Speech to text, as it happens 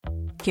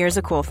Here's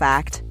a cool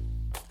fact.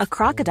 A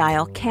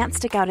crocodile can't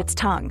stick out its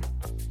tongue.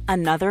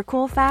 Another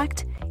cool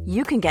fact,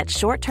 you can get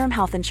short-term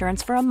health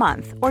insurance for a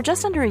month or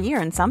just under a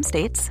year in some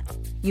states.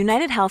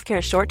 United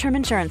Healthcare short-term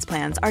insurance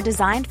plans are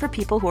designed for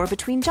people who are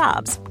between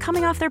jobs,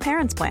 coming off their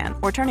parents' plan,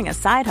 or turning a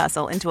side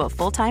hustle into a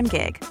full-time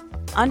gig.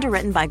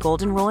 Underwritten by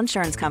Golden Rule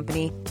Insurance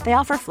Company, they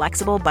offer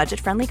flexible,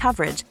 budget-friendly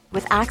coverage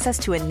with access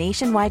to a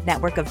nationwide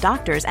network of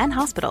doctors and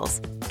hospitals.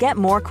 Get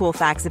more cool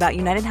facts about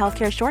United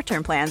Healthcare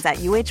short-term plans at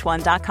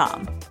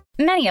uh1.com.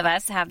 Many of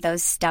us have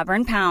those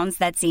stubborn pounds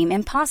that seem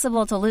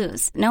impossible to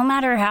lose, no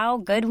matter how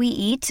good we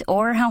eat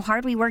or how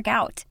hard we work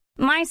out.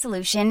 My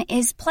solution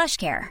is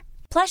PlushCare.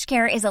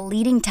 PlushCare is a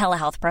leading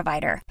telehealth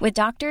provider with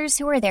doctors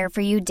who are there for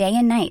you day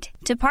and night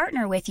to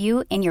partner with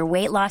you in your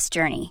weight loss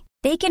journey.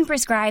 They can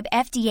prescribe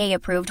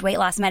FDA-approved weight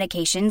loss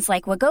medications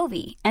like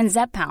Wegovy and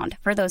Zepbound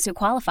for those who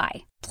qualify.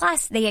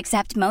 Plus, they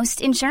accept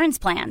most insurance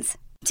plans.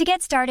 To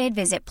get started,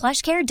 visit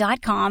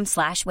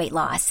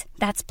plushcare.com/weightloss.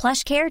 That's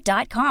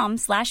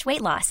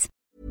plushcare.com/weightloss.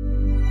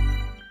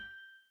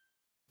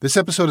 This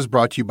episode is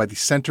brought to you by the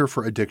Center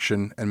for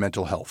Addiction and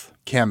Mental Health,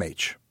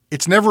 CAMH.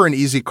 It's never an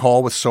easy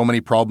call with so many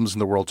problems in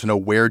the world to know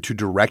where to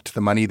direct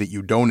the money that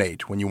you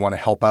donate when you want to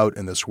help out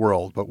in this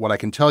world. But what I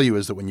can tell you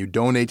is that when you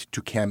donate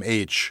to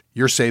CAMH,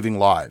 you're saving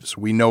lives.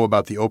 We know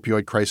about the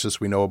opioid crisis.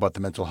 We know about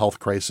the mental health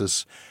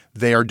crisis.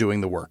 They are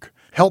doing the work.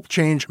 Help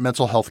change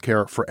mental health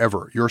care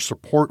forever. Your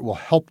support will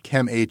help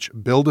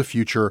CAMH build a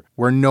future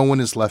where no one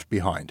is left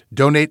behind.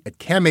 Donate at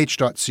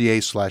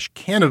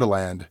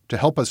camh.ca/Canadaland to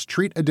help us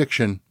treat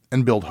addiction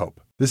and build hope.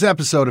 This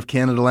episode of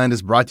Canadaland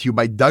is brought to you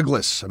by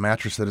Douglas, a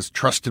mattress that is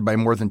trusted by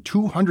more than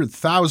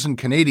 200,000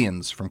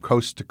 Canadians from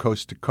coast to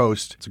coast to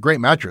coast. It's a great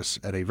mattress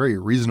at a very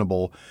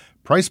reasonable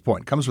price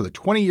point. Comes with a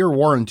 20-year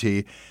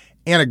warranty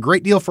and a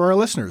great deal for our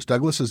listeners.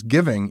 Douglas is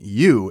giving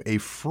you a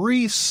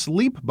free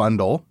sleep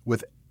bundle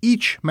with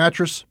each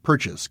mattress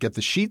purchase. Get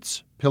the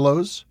sheets,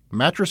 pillows,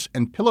 mattress,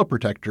 and pillow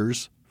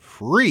protectors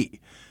free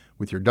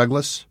with your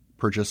Douglas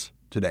purchase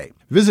today.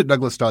 Visit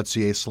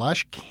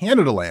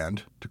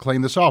douglas.ca/Canadaland to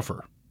claim this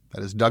offer.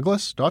 That is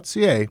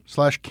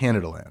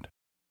douglas.ca/Canadaland.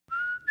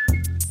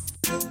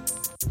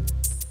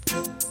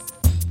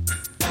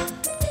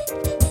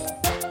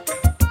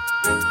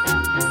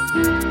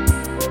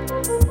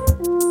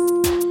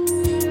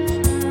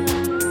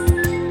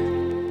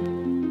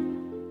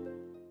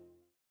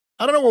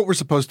 I don't know what we're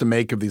supposed to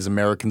make of these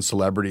American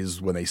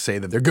celebrities when they say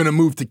that they're going to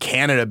move to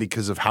Canada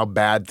because of how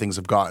bad things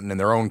have gotten in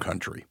their own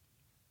country.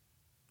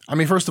 I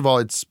mean, first of all,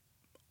 it's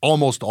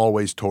almost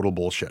always total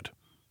bullshit.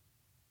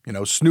 You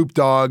know, Snoop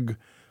Dogg,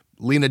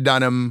 Lena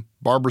Dunham,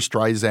 Barbara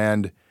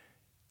Streisand,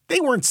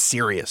 they weren't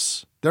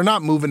serious. They're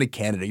not moving to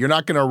Canada. You're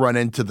not going to run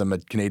into them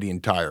at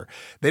Canadian Tire.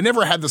 They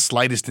never had the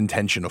slightest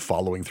intention of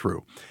following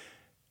through.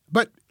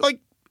 But,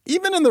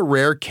 even in the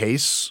rare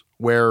case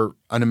where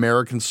an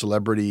American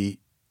celebrity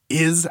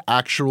is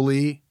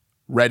actually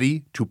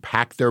ready to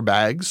pack their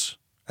bags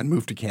and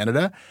move to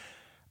Canada,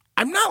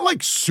 I'm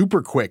not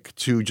super quick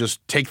to just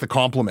take the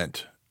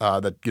compliment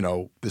that,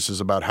 this is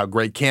about how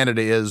great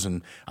Canada is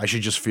and I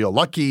should just feel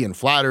lucky and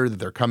flattered that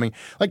they're coming.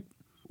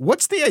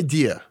 What's the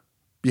idea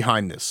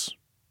behind this?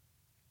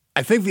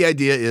 I think the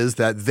idea is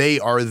that they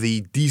are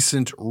the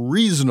decent,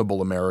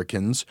 reasonable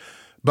Americans,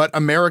 but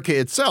America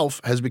itself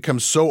has become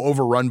so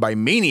overrun by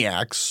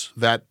maniacs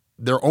that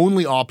their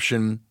only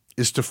option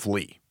is to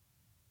flee.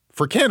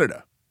 For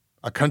Canada,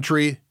 a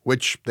country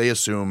which they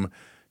assume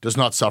does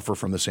not suffer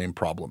from the same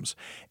problems.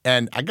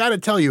 And I got to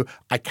tell you,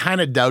 I kind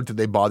of doubt that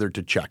they bothered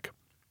to check.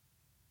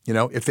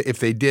 If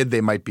they did,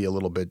 they might be a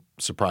little bit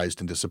surprised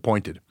and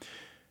disappointed.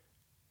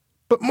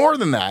 But more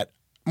than that,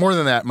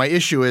 my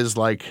issue is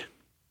I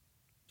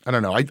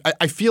don't know.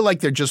 I feel like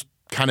they're just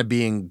kind of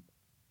being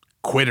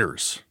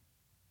quitters.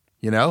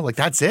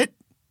 That's it?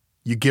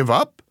 You give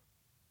up?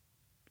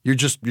 You're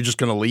just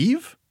going to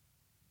leave?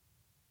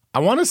 I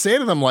want to say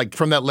to them,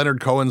 from that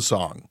Leonard Cohen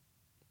song,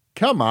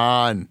 come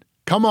on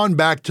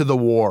back to the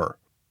war.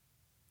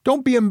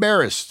 Don't be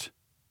embarrassed.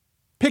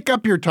 Pick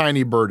up your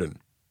tiny burden.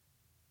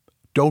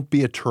 Don't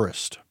be a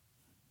tourist.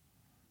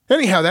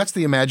 Anyhow, that's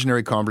the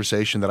imaginary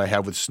conversation that I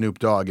have with Snoop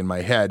Dogg in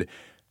my head.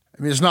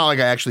 I mean, it's not like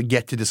I actually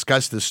get to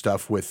discuss this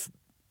stuff with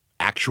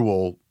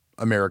actual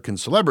American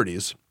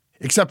celebrities,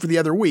 except for the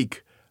other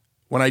week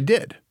when I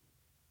did.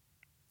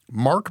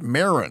 Marc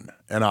Maron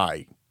and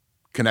I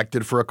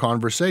connected for a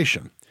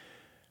conversation.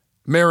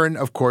 Maron,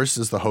 of course,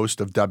 is the host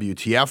of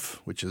WTF,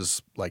 which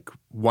is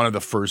one of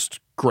the first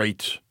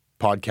great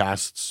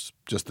podcasts,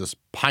 just this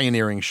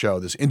pioneering show,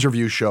 this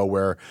interview show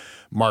where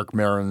Marc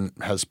Maron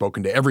has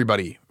spoken to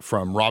everybody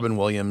from Robin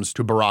Williams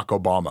to Barack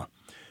Obama.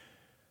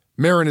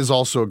 Maron is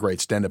also a great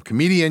stand-up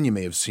comedian. You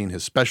may have seen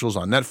his specials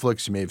on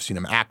Netflix. You may have seen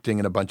him acting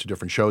in a bunch of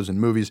different shows and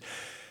movies.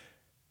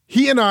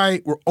 He and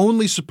I were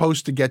only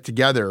supposed to get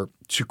together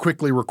to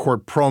quickly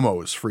record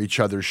promos for each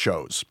other's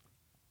shows.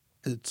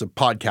 It's a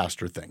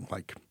podcaster thing.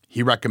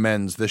 He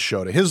recommends this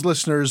show to his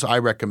listeners. I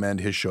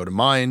recommend his show to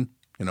mine,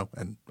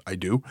 and I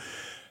do.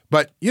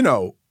 But,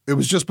 it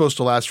was just supposed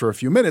to last for a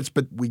few minutes,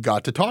 but we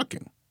got to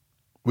talking.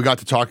 We got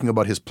to talking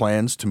about his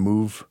plans to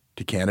move to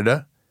to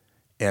Canada.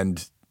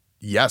 And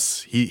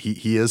yes,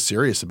 he is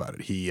serious about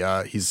it.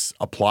 He's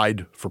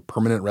applied for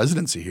permanent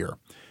residency here.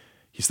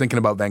 He's thinking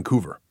about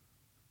Vancouver.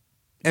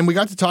 And we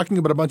got to talking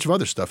about a bunch of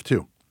other stuff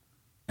too.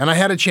 And I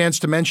had a chance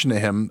to mention to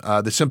him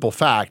the simple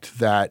fact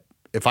that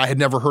if I had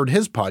never heard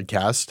his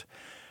podcast,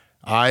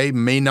 I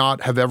may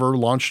not have ever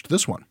launched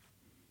this one.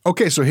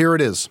 Okay, so here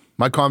it is,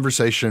 my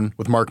conversation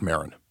with Marc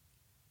Maron.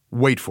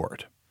 Wait for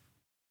it.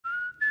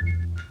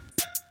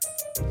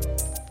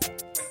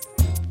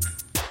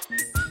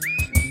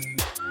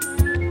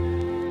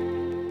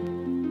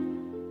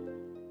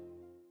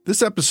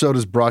 This episode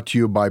is brought to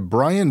you by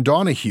Brian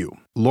Donahue,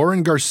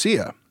 Lauren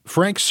Garcia,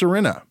 Frank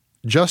Serena,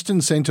 Justin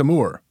St.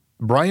 Amour,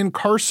 Brian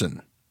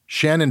Carson,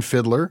 Shannon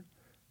Fiddler,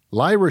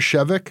 Lyra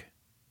Shevik,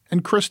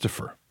 and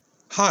Christopher.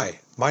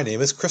 Hi, my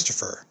name is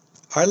Christopher.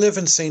 I live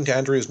in St.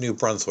 Andrews, New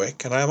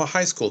Brunswick, and I am a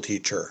high school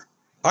teacher.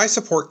 I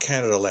support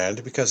Canada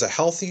Land because a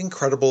healthy and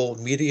credible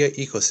media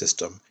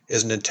ecosystem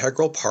is an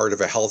integral part of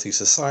a healthy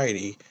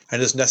society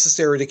and is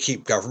necessary to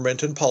keep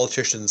government and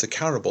politicians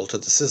accountable to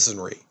the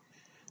citizenry.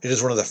 It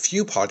is one of the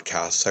few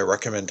podcasts I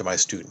recommend to my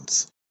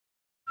students.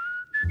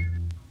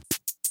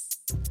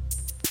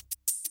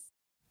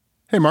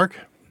 Hey, Mark.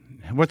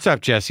 What's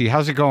up, Jesse?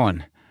 How's it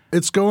going?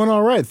 It's going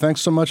all right.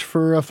 Thanks so much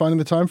for finding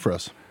the time for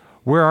us.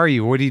 Where are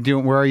you? What are you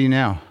doing? Where are you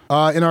now?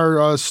 In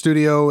our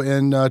studio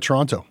in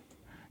Toronto.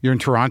 You're in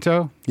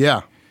Toronto?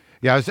 Yeah.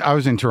 Yeah, I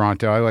was in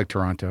Toronto. I like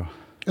Toronto.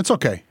 It's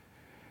okay.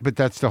 But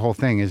that's the whole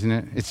thing, isn't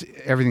it?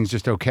 Everything's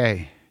just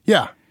okay.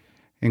 Yeah.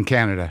 In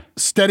Canada.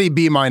 Steady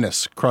B-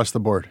 across the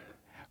board.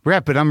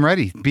 Right, but I'm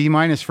ready. B-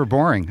 for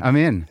boring. I'm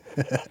in.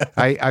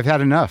 I've had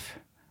enough.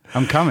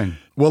 I'm coming.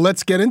 Well,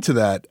 let's get into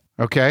that.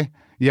 Okay.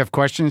 You have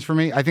questions for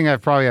me? I think I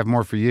probably have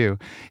more for you.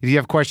 If you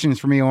have questions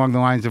for me along the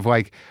lines of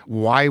like,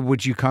 why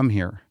would you come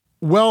here?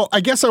 Well,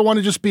 I guess I want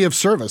to just be of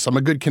service. I'm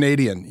a good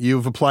Canadian.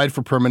 You've applied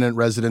for permanent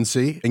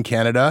residency in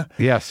Canada.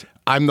 Yes.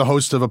 I'm the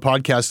host of a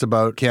podcast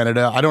about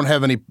Canada. I don't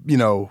have any,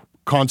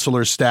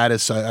 consular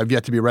status. I've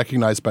yet to be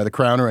recognized by the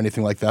Crown or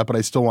anything like that, but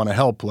I still want to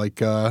help.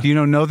 Do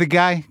you know the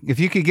guy? If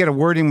you could get a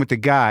word in with the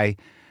guy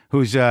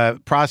who's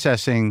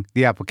processing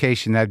the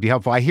application, that'd be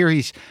helpful. I hear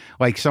he's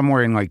like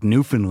somewhere in like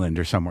Newfoundland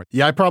or somewhere.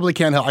 Yeah, I probably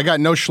can't help. I got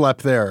no schlep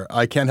there.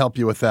 I can't help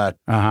you with that.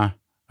 Uh-huh.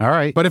 All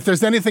right. But if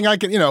there's anything I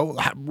can,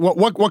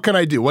 what can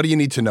I do? What do you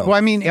need to know? Well,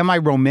 I mean, am I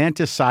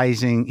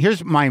romanticizing?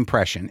 Here's my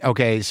impression.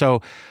 Okay,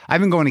 so I've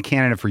been going to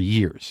Canada for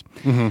years.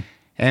 Mm-hmm.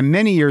 And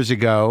many years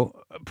ago,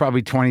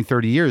 probably 20,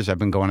 30 years, I've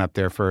been going up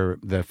there for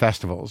the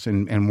festivals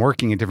and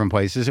working at different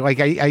places. Like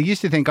I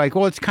used to think like,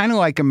 well, it's kind of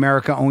like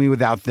America only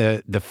without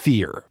the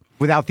fear,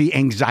 without the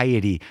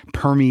anxiety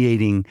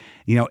permeating,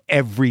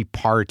 every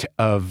part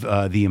of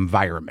the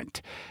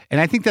environment.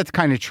 And I think that's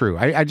kind of true.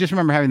 I just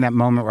remember having that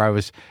moment where I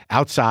was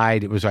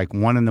outside. It was like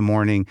 1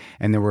 a.m.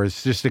 and there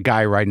was just a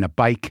guy riding a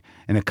bike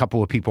and a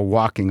couple of people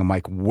walking. I'm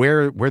like,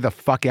 where the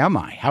fuck am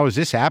I? How is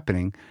this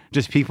happening?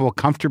 Just people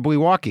comfortably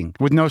walking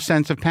with no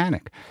sense of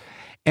panic.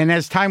 And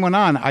as time went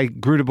on, I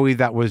grew to believe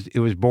it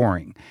was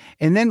boring.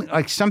 And then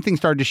like something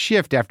started to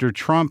shift after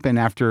Trump and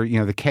after,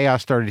 the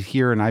chaos started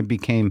here and I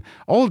became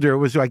older. It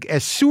was like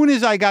as soon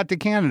as I got to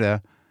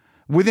Canada,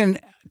 within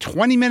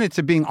 20 minutes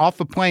of being off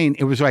the plane,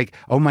 it was like,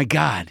 oh my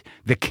God,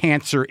 the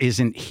cancer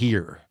isn't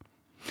here.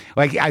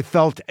 Like I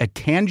felt a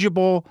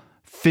tangible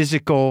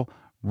physical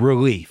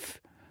relief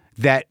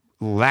that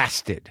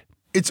lasted.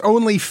 It's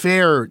only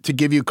fair to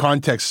give you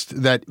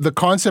context that the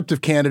concept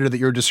of Canada that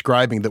you're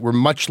describing, that we're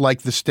much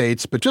like the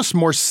States, but just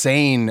more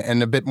sane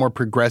and a bit more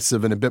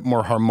progressive and a bit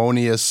more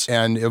harmonious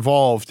and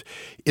evolved,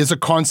 is a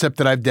concept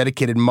that I've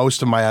dedicated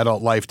most of my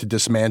adult life to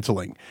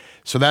dismantling.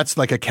 So that's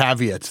like a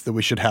caveat that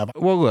we should have.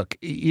 Well, look,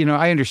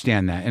 I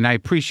understand that and I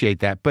appreciate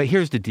that, but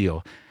here's the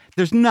deal.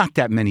 There's not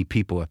that many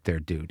people up there,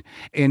 dude.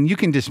 And you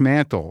can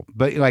dismantle,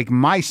 but like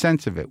my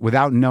sense of it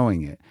without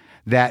knowing it,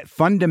 that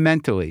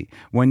fundamentally,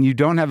 when you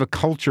don't have a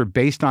culture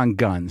based on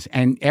guns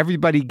and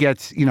everybody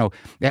gets,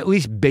 at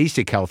least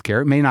basic health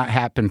care, it may not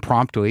happen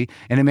promptly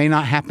and it may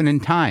not happen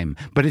in time,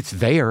 but it's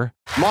there.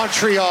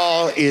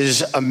 Montreal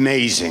is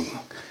amazing.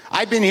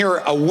 I've been here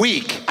a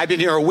week. I've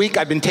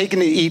been taken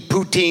to eat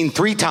poutine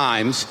 3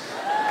 times,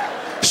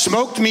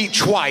 smoked meat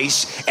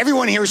twice.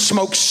 Everyone here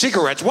smokes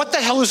cigarettes. What the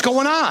hell is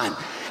going on?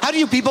 How do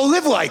you people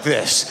live like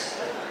this?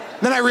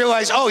 Then I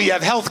realized, you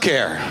have health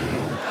care.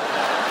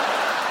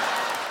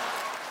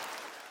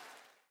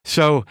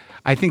 So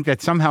I think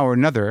that somehow or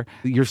another,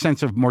 your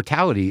sense of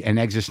mortality and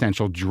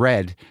existential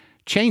dread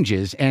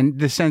changes, and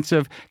the sense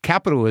of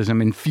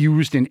capitalism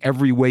infused in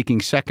every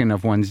waking second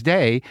of one's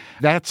day,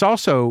 that's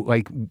also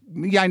like,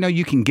 I know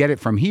you can get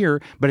it from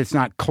here, but it's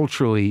not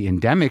culturally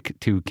endemic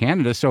to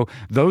Canada. So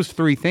those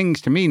 3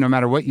 things to me, no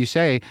matter what you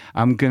say,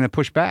 I'm going to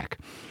push back.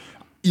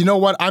 You know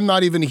what? I'm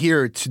not even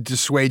here to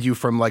dissuade you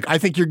from I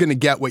think you're going to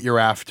get what you're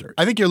after.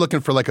 I think you're looking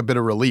for a bit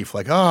of relief.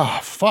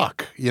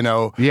 Fuck,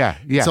 Yeah.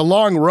 It's a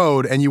long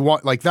road and you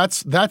want,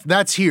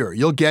 that's here.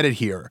 You'll get it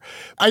here.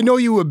 I know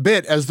you a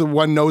bit as the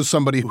one knows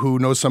somebody who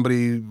knows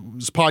somebody's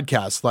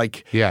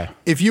podcast. Yeah.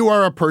 If you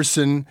are a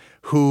person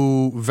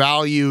who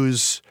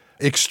values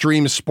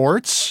extreme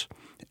sports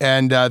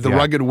and the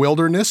rugged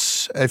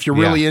wilderness. If you're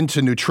really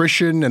into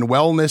nutrition and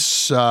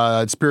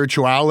wellness,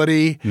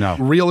 spirituality,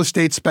 real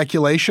estate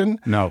speculation,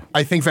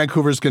 I think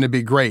Vancouver is going to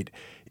be great.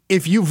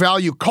 If you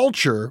value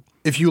culture,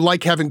 if you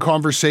like having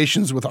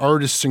conversations with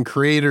artists and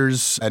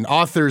creators and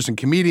authors and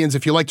comedians,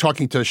 if you like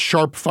talking to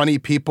sharp, funny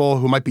people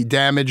who might be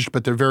damaged,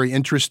 but they're very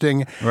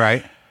interesting.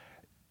 Right.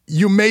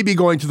 You may be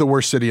going to the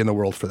worst city in the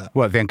world for that.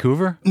 What,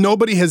 Vancouver?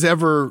 Nobody has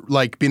ever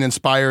been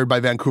inspired by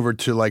Vancouver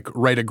to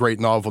write a great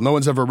novel. No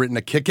one's ever written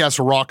a kick-ass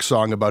rock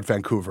song about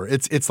Vancouver.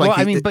 It's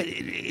like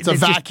it's a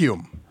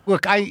vacuum.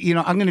 Look, I'm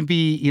going to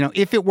be,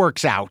 if it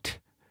works out,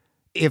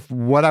 if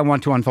what I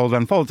want to unfold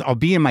unfolds, I'll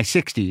be in my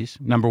 60s,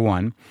 number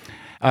one.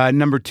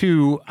 Number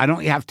two, I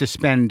don't have to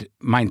spend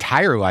my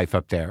entire life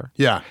up there.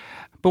 Yeah.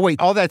 But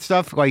wait, all that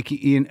stuff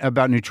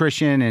about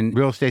nutrition and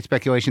real estate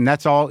speculation,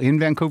 that's all in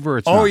Vancouver?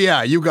 It's not?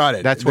 Yeah, you got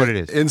it. That's what it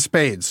is. In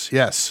spades,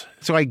 yes.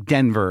 So like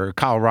Denver,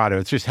 Colorado,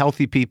 it's just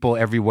healthy people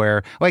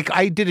everywhere. Like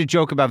I did a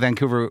joke about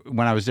Vancouver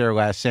when I was there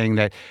last, saying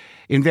that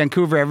in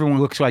Vancouver, everyone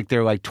looks like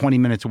they're 20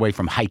 minutes away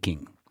from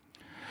hiking.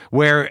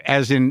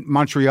 Whereas in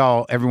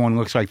Montreal, everyone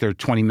looks like they're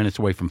 20 minutes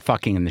away from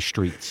fucking in the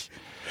streets.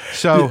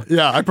 So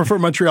yeah, I prefer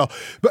Montreal.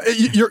 But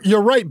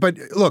you're right. But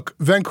look,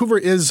 Vancouver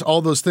is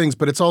all those things,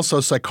 but it's also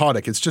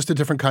psychotic. It's just a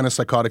different kind of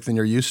psychotic than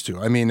you're used to.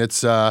 I mean,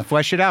 it's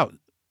flesh it out.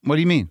 What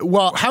do you mean?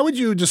 Well, how would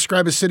you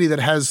describe a city that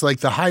has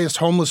the highest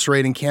homeless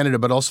rate in Canada,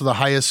 but also the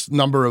highest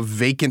number of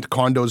vacant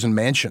condos and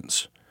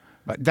mansions?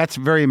 That's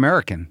very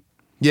American.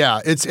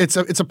 Yeah, it's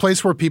a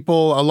place where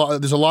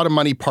there's a lot of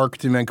money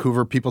parked in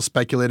Vancouver, people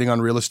speculating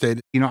on real estate.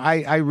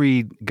 I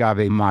read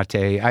Gabe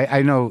Mate.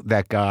 I know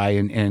that guy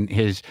and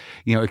his,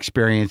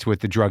 experience with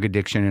the drug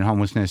addiction and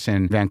homelessness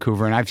in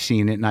Vancouver, and I've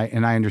seen it,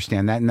 and I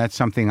understand that, and that's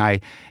something I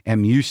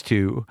am used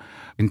to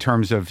in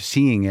terms of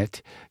seeing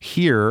it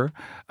here.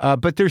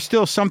 But there's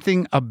still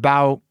something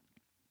about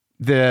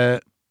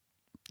the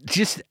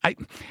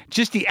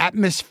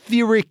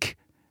atmospheric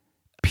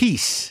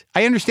peace.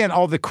 I understand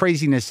all the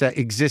craziness that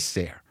exists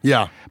there.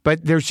 Yeah.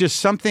 But there's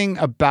just something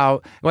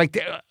about,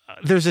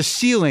 there's a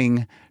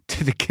ceiling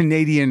to the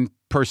Canadian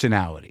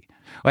personality.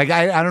 I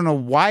don't know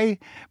why,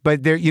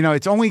 but there,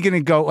 it's only going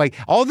to go,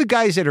 all the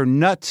guys that are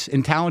nuts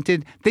and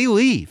talented, they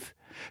leave.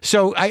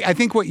 So I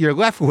think what you're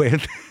left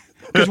with,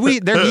 because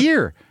they're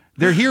here.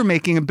 They're here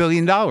making $1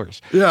 billion.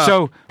 Yeah.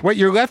 So what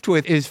you're left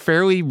with is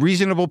fairly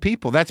reasonable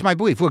people. That's my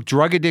belief. Look,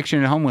 drug addiction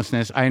and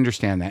homelessness, I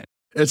understand that.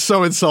 It's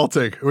so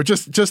insulting. We're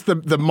just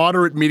the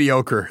moderate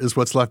mediocre is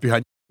what's left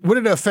behind. Would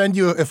it offend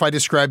you if I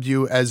described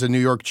you as a New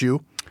York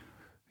Jew?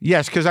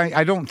 Yes, because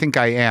I don't think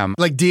I am.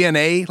 Like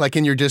DNA, like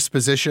in your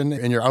disposition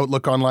and your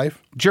outlook on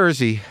life?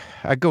 Jersey.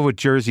 I go with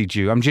Jersey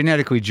Jew. I'm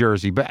genetically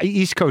Jersey, but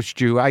East Coast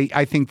Jew,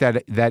 I think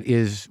that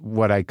is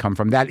what I come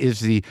from. That is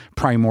the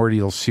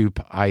primordial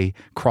soup I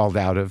crawled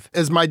out of.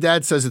 As my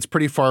dad says, it's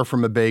pretty far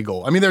from a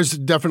bagel. I mean, there's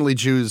definitely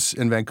Jews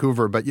in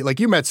Vancouver, but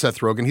you met Seth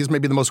Rogen. He's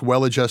maybe the most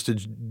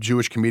well-adjusted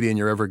Jewish comedian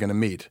you're ever going to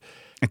meet.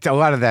 A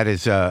lot of that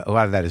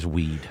is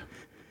weed.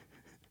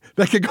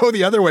 That could go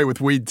the other way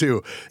with weed,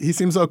 too. He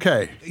seems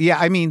okay. Yeah,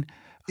 I mean,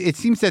 it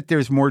seems that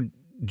there's more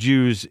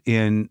Jews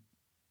in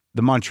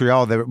the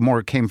Montreal that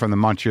more came from the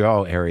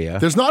Montreal area.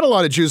 There's not a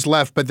lot of Jews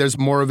left, but there's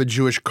more of a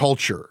Jewish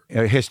culture.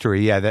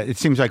 History, yeah. It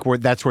seems like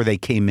that's where they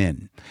came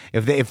in.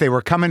 If they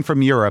were coming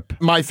from Europe.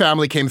 My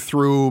family came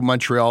through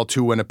Montreal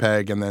to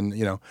Winnipeg, and then,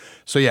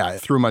 so yeah,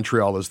 through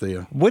Montreal is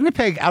the...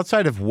 Winnipeg,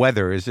 outside of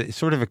weather, is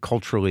sort of a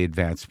culturally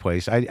advanced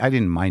place. I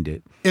didn't mind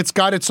it. It's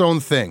got its own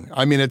thing.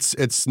 I mean,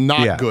 it's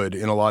not good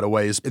in a lot of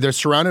ways. They're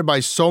surrounded by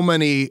so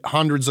many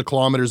hundreds of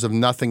kilometers of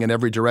nothing in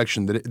every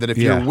direction that if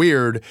you're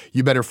weird,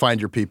 you better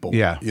find your people.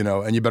 Yeah.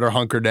 And you better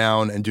hunker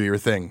down and do your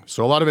thing.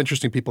 So a lot of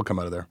interesting people come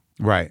out of there.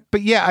 Right.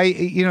 But yeah,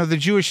 the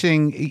Jewish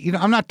thing,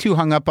 I'm not too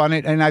hung up on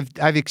it. And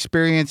I've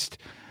experienced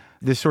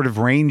this sort of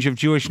range of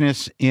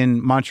Jewishness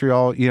in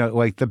Montreal,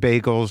 like the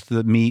bagels,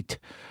 the meat.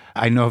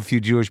 I know a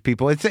few Jewish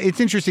people. It's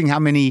interesting how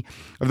many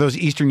of those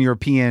Eastern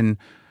European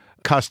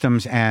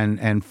customs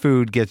and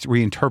food gets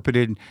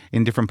reinterpreted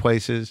in different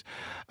places.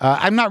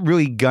 I'm not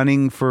really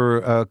gunning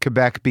for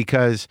Quebec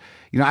because,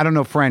 I don't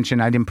know French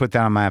and I didn't put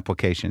that on my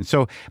application.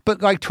 So, but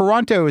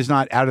Toronto is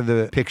not out of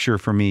the picture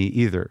for me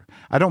either.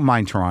 I don't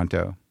mind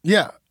Toronto.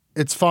 Yeah,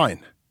 it's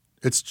fine.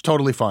 It's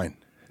totally fine.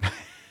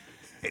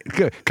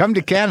 Come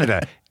to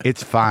Canada.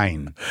 It's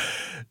fine.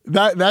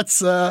 That's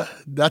the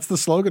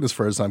slogan as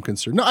far as I'm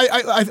concerned. No,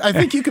 I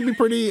think you could be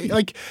pretty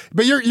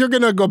but you're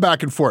going to go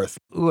back and forth.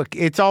 Look,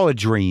 it's all a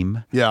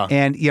dream. Yeah.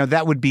 And,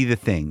 that would be the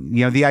thing.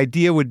 The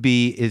idea would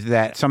be is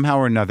that somehow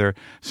or another,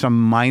 some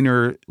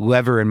minor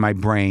lever in my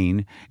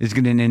brain is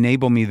going to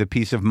enable me the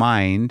peace of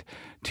mind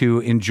to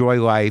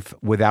enjoy life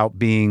without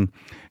being,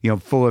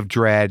 full of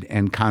dread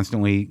and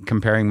constantly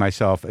comparing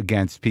myself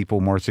against people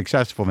more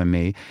successful than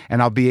me.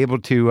 And I'll be able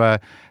to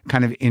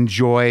kind of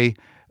enjoy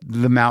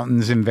the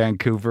mountains in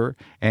Vancouver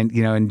and,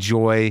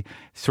 enjoy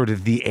sort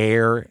of the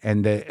air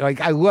and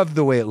I love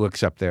the way it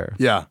looks up there.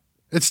 Yeah.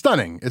 It's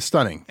stunning. It's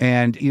stunning.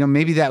 And,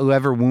 maybe that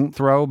lever won't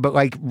throw, but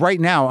right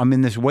now I'm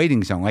in this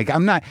waiting zone.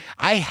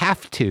 I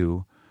have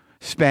to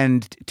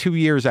spend 2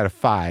 years out of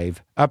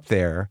 5 up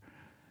there,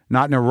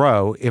 not in a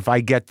row, if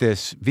I get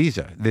this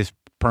visa, this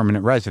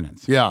permanent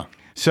residence. Yeah.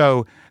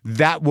 So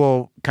that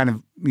will kind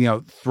of,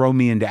 throw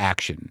me into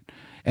action.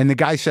 And the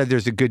guy said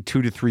there's a good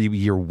 2 to 3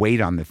 year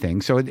wait on the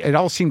thing. So it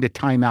all seemed to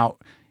time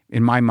out,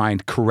 in my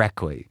mind,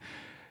 correctly.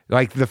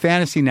 Like the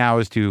fantasy now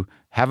is to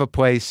have a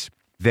place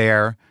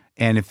there,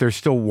 and if there's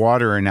still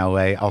water in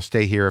LA, I'll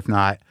stay here. If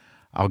not,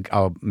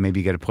 I'll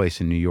maybe get a place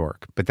in New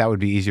York. But that would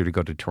be easier to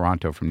go to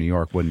Toronto from New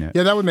York, wouldn't it?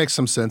 Yeah, that would make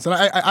some sense. And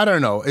I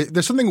don't know.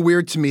 There's something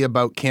weird to me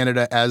about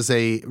Canada as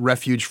a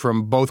refuge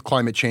from both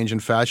climate change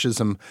and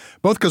fascism,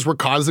 both because we're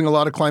causing a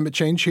lot of climate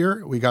change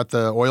here. We got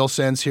the oil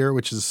sands here,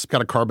 which has got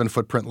a carbon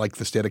footprint like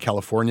the state of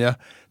California.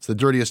 It's the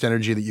dirtiest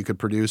energy that you could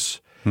produce.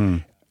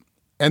 And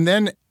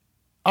then,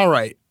 all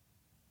right,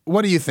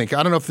 what do you think?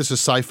 I don't know if this is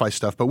sci-fi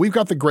stuff, but we've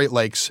got the Great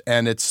Lakes,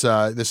 and it's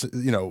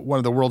one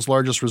of the world's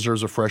largest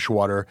reserves of fresh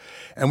water,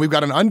 and we've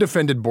got an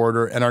undefended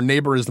border, and our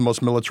neighbor is the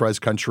most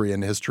militarized country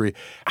in history.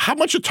 How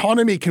much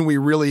autonomy can we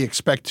really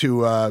expect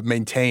to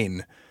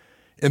maintain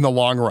in the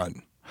long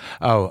run?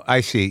 Oh,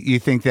 I see. You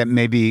think that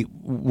maybe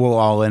we'll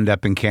all end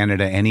up in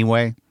Canada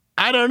anyway?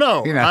 I don't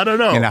know. I don't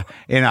know.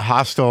 In a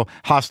hostile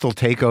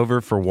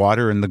takeover for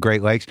water in the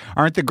Great Lakes.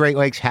 Aren't the Great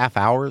Lakes half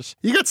ours?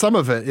 You got some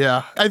of it,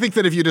 yeah. I think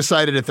that if you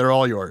decided it, they're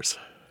all yours.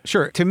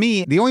 Sure. To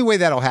me, the only way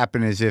that'll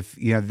happen is if,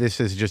 this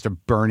is just a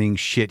burning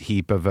shit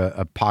heap of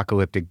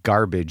apocalyptic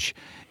garbage,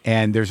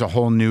 and there's a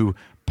whole new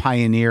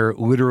pioneer,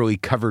 literally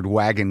covered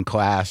wagon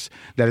class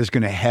that is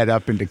going to head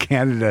up into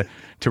Canada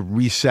to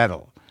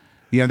resettle.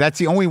 That's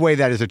the only way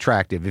that is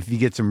attractive. If you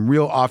get some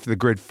real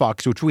off-the-grid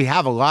fucks, which we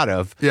have a lot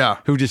of,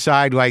 who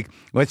decide,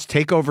 let's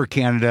take over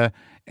Canada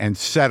and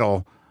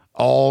settle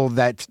all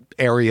that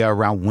area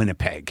around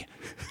Winnipeg.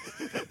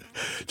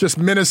 Just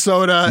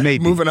Minnesota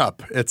Maybe. Moving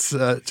up. It's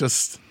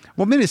just...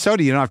 Well,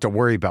 Minnesota, you don't have to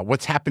worry about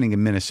what's happening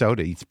in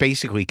Minnesota. It's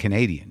basically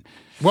Canadian.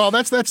 Well,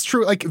 that's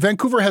true. Like,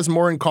 Vancouver has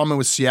more in common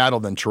with Seattle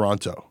than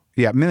Toronto.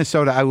 Yeah,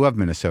 Minnesota, I love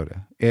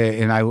Minnesota.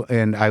 And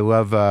I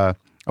love...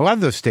 a lot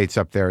of those states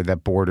up there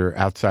that border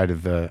outside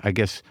of,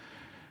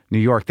 New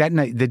York,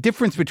 the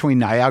difference between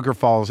Niagara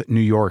Falls,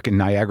 New York, and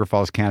Niagara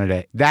Falls,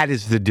 Canada, that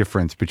is the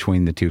difference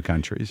between the two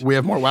countries. We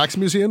have more wax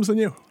museums than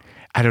you?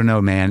 I don't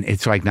know, man.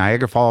 It's like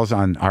Niagara Falls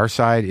on our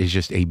side is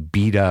just a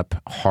beat-up,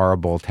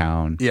 horrible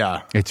town.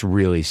 Yeah. It's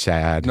really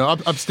sad. No,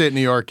 upstate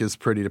New York is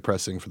pretty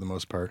depressing for the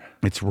most part.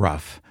 It's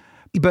rough.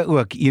 But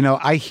look,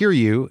 I hear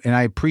you, and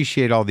I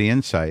appreciate all the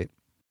insight.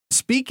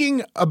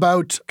 Speaking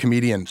about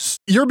comedians,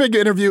 your big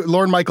interview,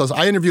 Lorne Michaels,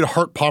 I interviewed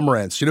Hart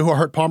Pomerantz. You know who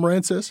Hart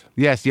Pomerantz is?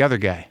 Yes, the other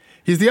guy.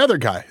 He's the other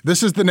guy.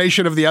 This is the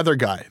nation of the other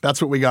guy.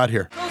 That's what we got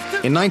here.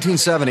 In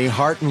 1970,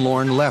 Hart and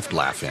Lorne left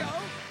Laugh-In.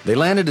 They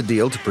landed a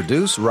deal to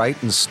produce,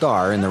 write, and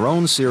star in their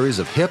own series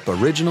of hip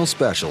original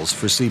specials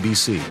for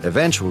CBC.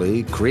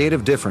 Eventually,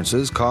 creative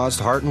differences caused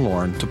Hart and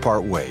Lorne to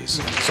part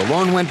ways. So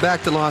Lorne went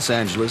back to Los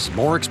Angeles,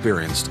 more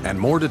experienced and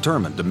more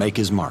determined to make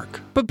his mark.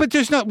 But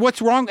there's not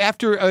what's wrong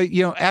after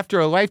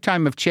a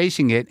lifetime of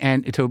chasing it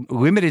and to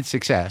limited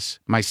success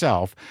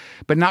myself,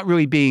 but not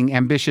really being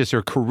ambitious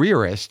or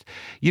careerist.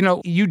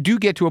 You do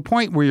get to a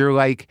point where you're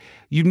like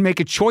you make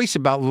a choice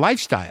about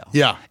lifestyle,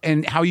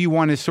 and how you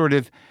want to sort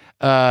of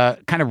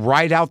kind of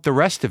ride out the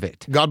rest of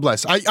it. God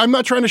bless. I'm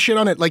not trying to shit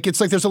on it.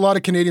 It's like there's a lot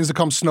of Canadians that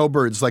come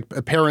snowbirds, like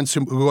parents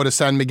who go to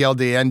San Miguel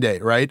de Allende,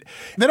 right?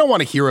 They don't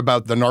want to hear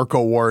about the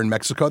narco war in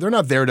Mexico. They're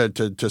not there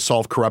to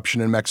solve corruption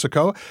in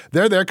Mexico.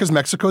 They're there because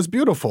Mexico is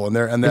beautiful.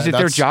 Is it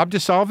their job to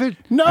solve it?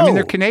 No. I mean,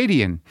 they're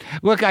Canadian.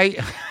 Look,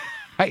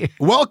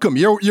 Welcome.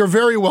 You're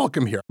very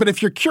welcome here. But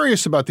if you're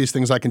curious about these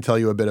things, I can tell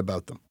you a bit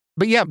about them.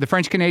 But yeah, the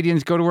French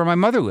Canadians go to where my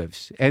mother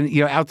lives. And,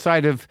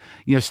 outside of,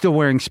 still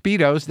wearing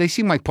Speedos, they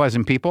seem like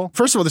pleasant people.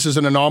 First of all, this is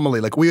an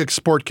anomaly. We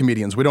export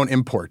comedians. We don't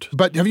import.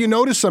 But have you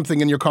noticed something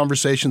in your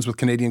conversations with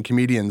Canadian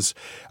comedians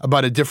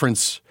about a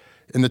difference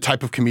in the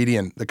type of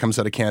comedian that comes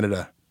out of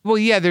Canada? Well,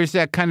 yeah, there's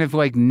that kind of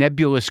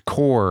nebulous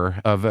core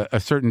of a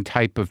certain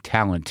type of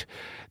talent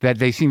that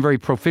they seem very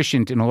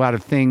proficient in a lot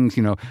of things,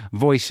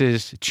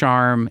 voices,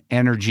 charm,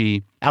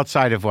 energy,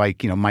 outside of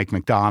Mike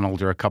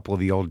McDonald or a couple of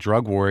the old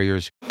drug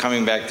warriors.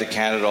 Coming back to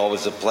Canada,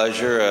 always a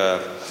pleasure.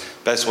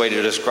 Best way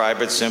to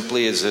describe it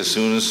simply is as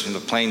soon as the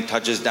plane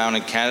touches down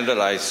in Canada,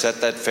 I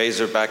set that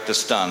phaser back to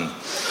stun.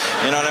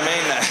 You know what I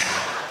mean?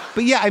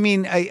 But yeah, I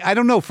mean, I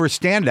don't know for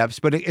stand-ups,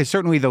 but it's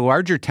certainly the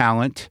larger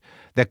talent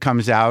that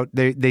comes out.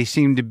 They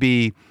seem to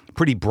be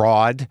pretty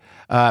broad,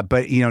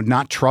 but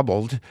not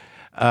troubled,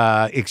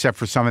 except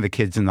for some of the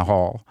kids in the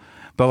hall.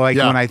 But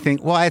when I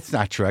think, well, that's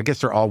not true. I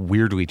guess they're all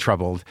weirdly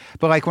troubled.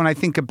 But when I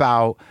think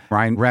about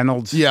Ryan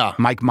Reynolds,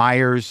 Mike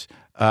Myers,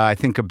 I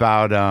think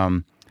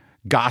about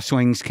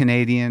Gosling's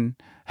Canadian,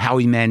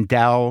 Howie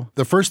Mandel.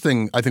 The first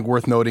thing I think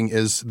worth noting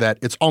is that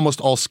it's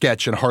almost all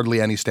sketch and hardly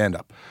any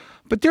stand-up.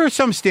 But there are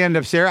some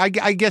stand-ups there, I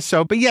guess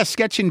so. But yeah,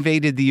 sketch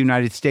invaded the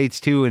United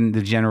States too in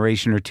the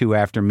generation or two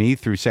after me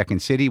through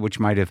Second City, which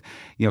might have,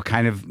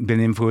 kind of been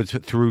influenced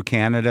through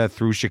Canada,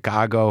 through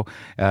Chicago,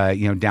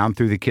 down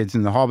through the kids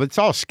in the hall. But it's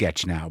all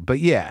sketch now. But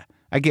yeah,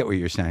 I get what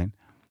you're saying.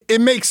 It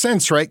makes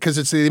sense, right? Because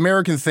it's the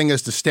American thing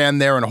is to stand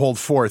there and hold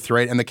forth,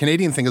 right? And the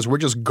Canadian thing is we're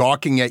just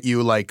gawking at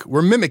you like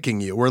we're mimicking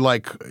you. We're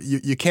like,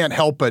 you can't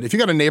help it. If you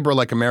got a neighbor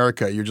like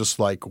America, you're just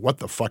like, what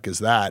the fuck is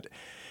that?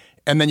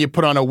 And then you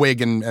put on a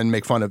wig and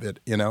make fun of it,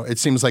 you know? It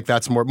seems like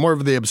that's more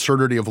of the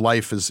absurdity of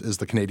life is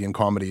the Canadian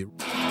comedy. It's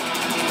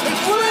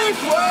Wig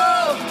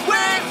World!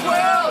 Wig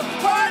World!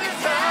 Party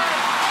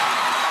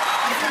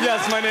time!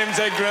 Yes, my name's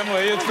Ed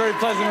Grimley. It's very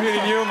pleasant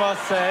meeting you,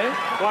 must say.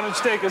 Why don't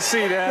you take a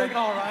seat, Ed?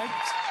 All right.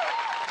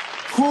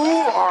 Who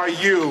are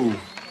you?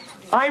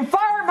 I'm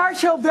Fire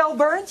Marshal Bill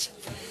Burns,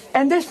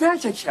 and this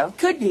magic show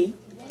could be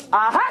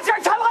a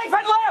hazard to life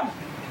and limb!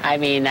 I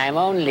mean, I'm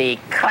only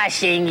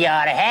crushing your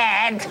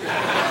head.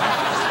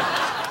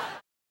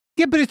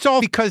 Yeah, but it's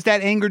all because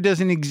that anger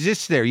doesn't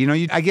exist there. You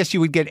know, I guess you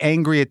would get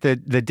angry at the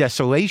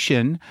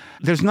desolation.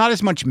 There's not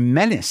as much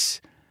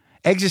menace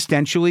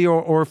existentially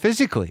or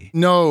physically.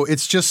 No,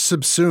 it's just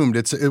subsumed.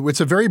 It's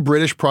a very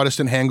British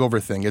Protestant hangover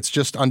thing. It's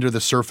just under the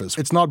surface.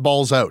 It's not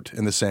balls out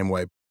in the same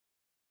way.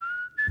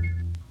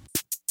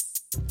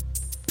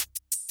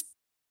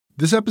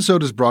 This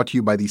episode is brought to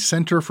you by the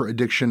Center for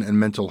Addiction and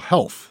Mental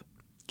Health,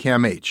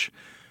 CAMH.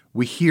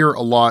 We hear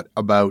a lot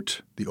about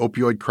the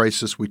opioid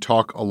crisis. We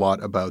talk a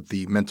lot about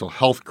the mental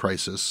health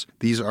crisis.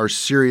 These are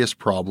serious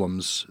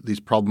problems. These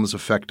problems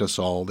affect us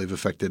all. They've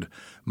affected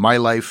my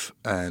life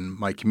and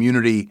my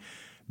community.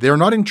 They are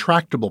not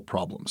intractable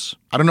problems.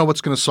 I don't know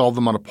what's going to solve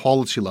them on a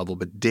policy level,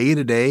 but day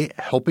to day,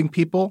 helping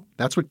people,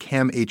 that's what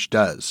CAMH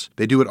does.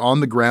 They do it on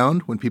the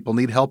ground when people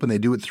need help, and they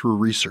do it through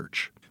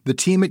research. The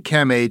team at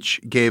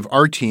CAMH gave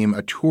our team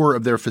a tour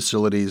of their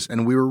facilities,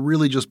 and we were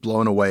really just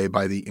blown away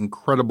by the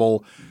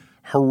incredible,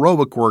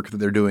 heroic work that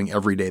they're doing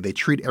every day. They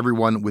treat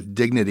everyone with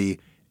dignity,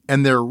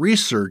 and their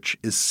research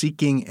is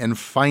seeking and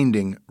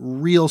finding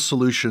real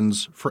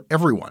solutions for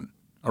everyone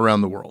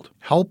around the world.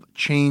 Help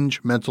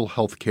change mental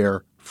health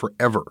care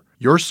forever.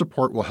 Your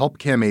support will help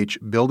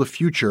CAMH build a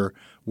future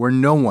where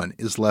no one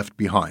is left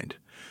behind.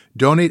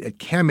 Donate at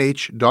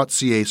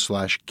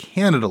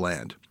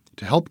camh.ca/Canadaland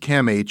to help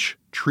CAMH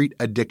treat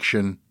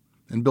addiction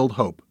and build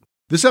hope.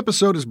 This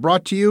episode is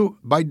brought to you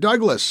by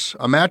Douglas,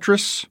 a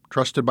mattress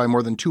trusted by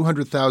more than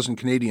 200,000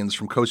 Canadians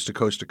from coast to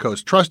coast to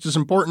coast. Trust is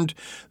important.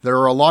 There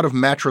are a lot of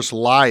mattress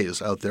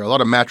lies out there, a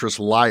lot of mattress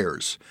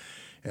liars.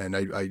 And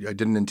I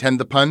didn't intend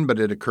the pun, but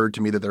it occurred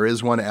to me that there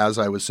is one as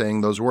I was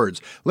saying those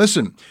words.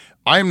 Listen,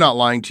 I am not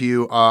lying to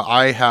you.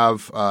 I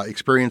have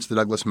experienced the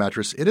Douglas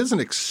mattress. It is an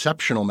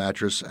exceptional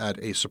mattress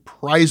at a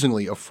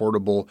surprisingly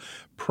affordable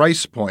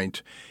price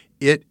point.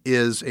 It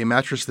is a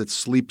mattress that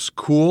sleeps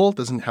cool,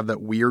 doesn't have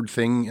that weird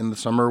thing in the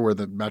summer where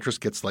the mattress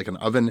gets like an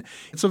oven.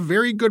 It's a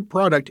very good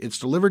product. It's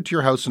delivered to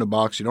your house in a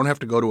box. You don't have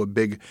to go to a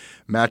big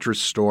mattress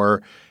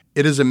store.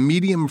 It is a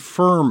medium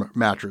firm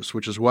mattress,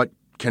 which is what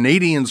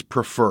Canadians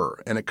prefer,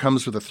 and it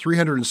comes with a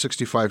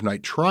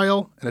 365-night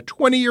trial and a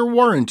 20-year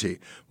warranty.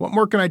 What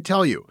more can I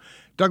tell you?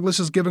 Douglas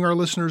is giving our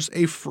listeners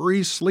a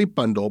free sleep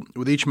bundle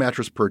with each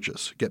mattress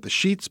purchase. Get the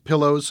sheets,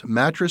 pillows,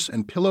 mattress,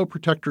 and pillow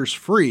protectors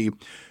free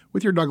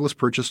with your Douglas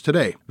purchase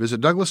today.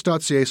 Visit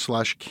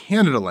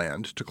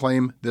douglas.ca/Canadaland to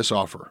claim this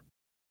offer.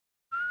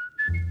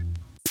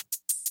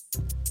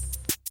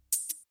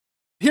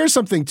 Here's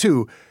something,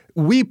 too.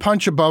 We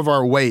punch above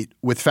our weight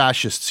with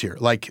fascists here.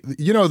 Like,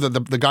 you know,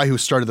 the guy who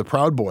started the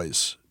Proud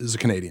Boys is a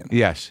Canadian.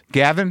 Yes.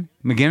 Gavin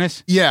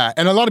McInnes? Yeah,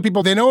 and a lot of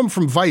people, they know him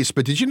from Vice,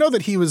 but did you know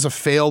that he was a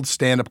failed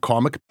stand-up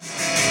comic?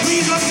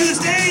 Please up to the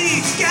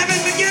stage, Gavin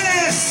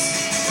McInnes!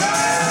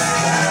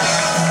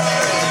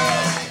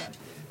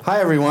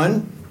 Hi,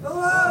 everyone.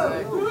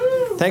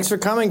 Hello. Thanks for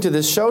coming to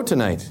this show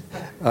tonight.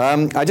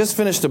 I just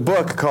finished a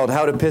book called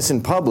How to Piss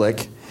in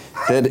Public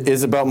that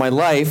is about my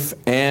life,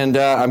 and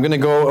I'm going to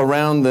go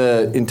around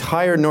the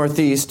entire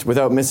Northeast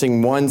without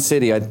missing one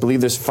city. I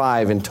believe there's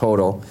 5 in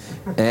total,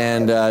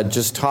 and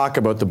just talk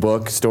about the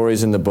book,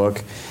 stories in the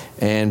book,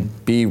 and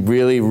be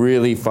really,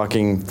 really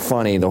fucking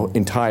funny the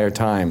entire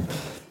time.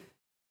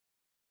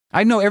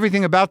 I know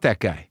everything about that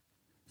guy.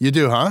 You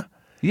do, huh?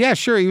 Yeah,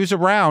 sure. He was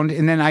around,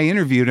 and then I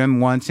interviewed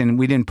him once, and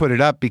we didn't put it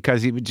up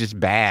because he was just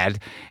bad,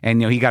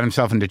 and he got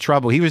himself into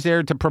trouble. He was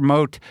there to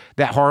promote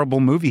that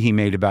horrible movie he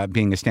made about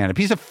being a stand-up.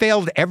 He's a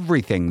failed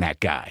everything, that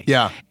guy.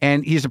 Yeah.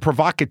 And he's a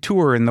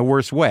provocateur in the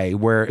worst way,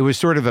 where it was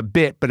sort of a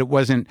bit, but it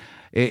wasn't.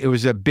 It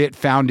was a bit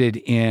founded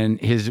in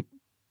his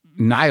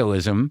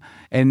nihilism,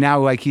 and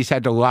now he's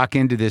had to lock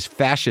into this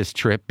fascist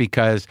trip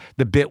because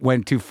the bit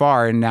went too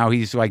far, and now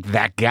he's like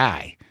that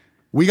guy.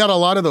 We got a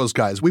lot of those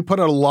guys. We put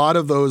a lot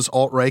of those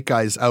alt-right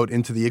guys out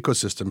into the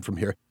ecosystem from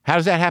here. How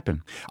does that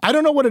happen? I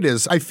don't know what it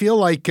is. I feel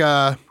like,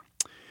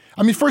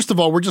 first of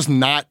all, we're just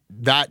not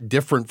that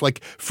different.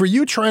 Like, for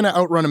you trying to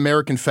outrun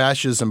American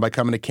fascism by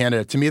coming to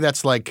Canada, to me,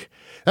 that's like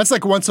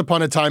once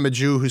upon a time a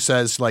Jew who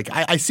says,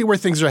 I see where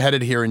things are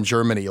headed here in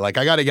Germany. Like,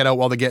 I got to get out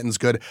while the getting's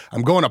good.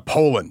 I'm going to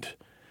Poland.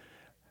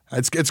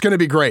 It's going to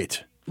be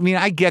great. I mean,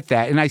 I get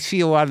that. And I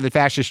see a lot of the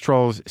fascist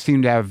trolls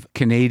seem to have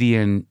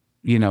Canadian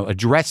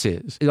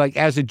addresses. Like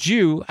as a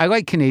Jew, I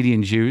like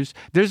Canadian Jews.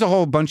 There's a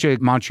whole bunch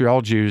of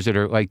Montreal Jews that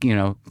are like,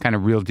 kind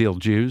of real deal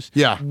Jews.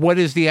 Yeah. What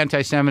is the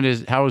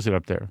anti-Semitism? How is it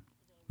up there?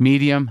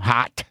 Medium?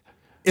 Hot?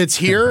 It's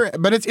here,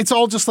 but it's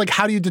all just like,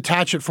 how do you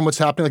detach it from what's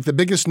happening? Like the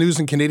biggest news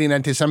in Canadian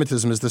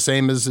anti-Semitism is the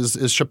same as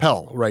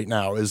Chappelle right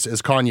now, is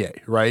Kanye,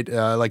 right?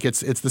 Like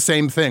it's the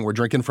same thing. We're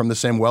drinking from the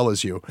same well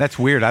as you. That's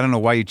weird. I don't know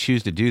why you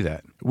choose to do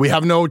that. We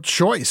have no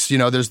choice.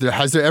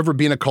 Has there ever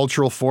been a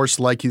cultural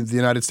force like the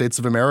United States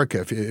of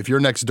America? If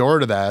you're next door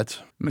to that.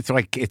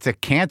 It's a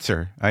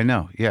cancer. I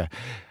know. Yeah.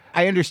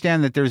 I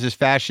understand that there's this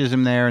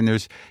fascism there and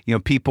there's,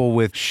 people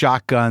with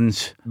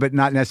shotguns, but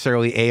not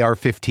necessarily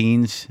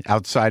AR-15s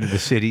outside of the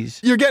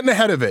cities. You're getting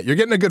ahead of it. You're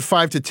getting a good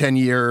 5 to 10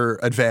 year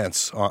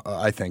advance,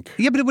 I think.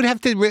 Yeah, but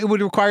it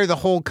would require the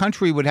whole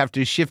country would have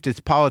to shift its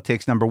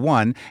politics, number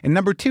one. And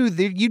number two,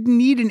 you'd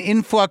need an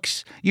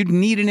influx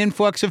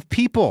of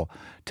people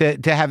to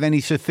have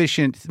any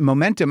sufficient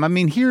momentum. I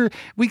mean, here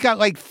we got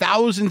like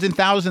thousands and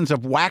thousands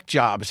of whack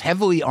jobs,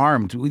 heavily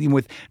armed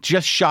with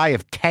just shy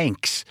of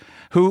tanks,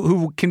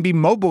 who can be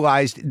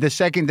mobilized the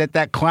second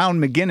that clown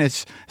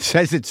McGinnis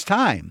says it's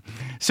time.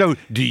 So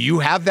do you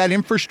have that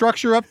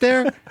infrastructure up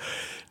there?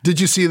 Did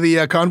you see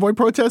the convoy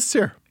protests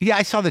here? Yeah,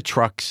 I saw the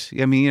trucks.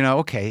 I mean,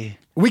 okay.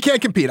 We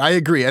can't compete. I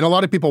agree. And a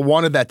lot of people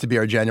wanted that to be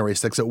our January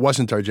 6th. It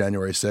wasn't our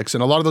January 6th.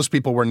 And a lot of those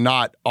people were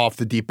not off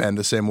the deep end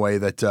the same way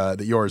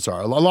that yours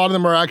are. A lot of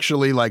them are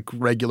actually like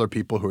regular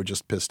people who are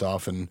just pissed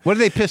off. And what are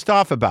they pissed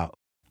off about?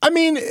 I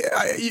mean,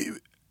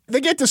 they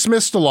get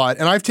dismissed a lot,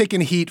 and I've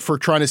taken heat for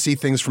trying to see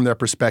things from their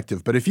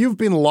perspective. But if you've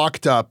been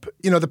locked up,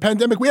 the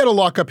pandemic, we had a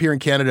lockup here in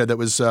Canada that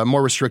was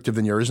more restrictive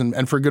than yours,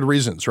 and for good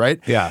reasons, right?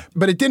 Yeah.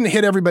 But it didn't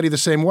hit everybody the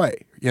same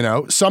way.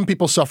 Some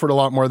people suffered a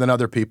lot more than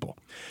other people.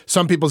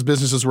 Some people's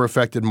businesses were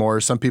affected more.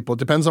 Some people, it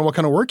depends on what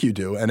kind of work you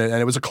do, and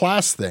it was a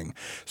class thing.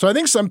 So I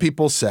think some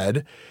people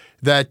said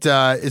that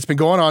it's been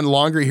going on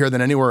longer here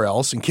than anywhere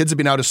else, and kids have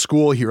been out of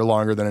school here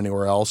longer than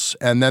anywhere else.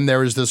 And then there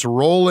was this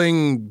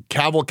rolling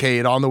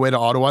cavalcade on the way to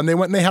Ottawa, and they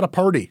went and they had a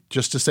party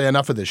just to say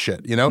enough of this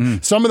shit.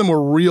 Some of them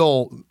were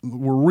real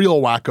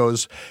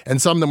wackos,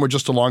 and some of them were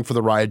just along for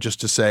the ride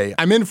just to say,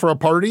 I'm in for a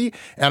party,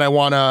 and I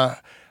want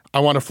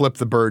to flip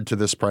the bird to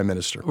this prime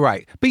minister.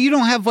 Right. But you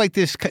don't have like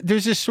this,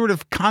 there's this sort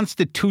of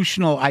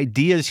constitutional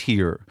ideas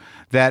here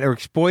that are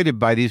exploited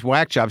by these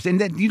whack jobs.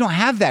 And that you don't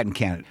have that in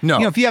Canada. No.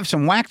 If you have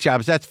some whack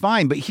jobs, that's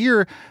fine. But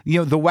here,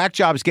 the whack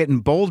jobs get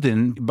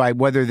emboldened by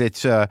whether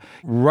it's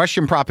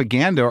Russian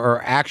propaganda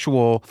or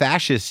actual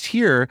fascists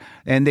here,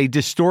 and they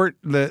distort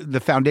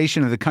the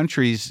foundation of the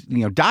country's,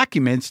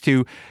 documents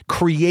to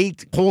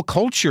create whole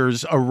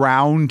cultures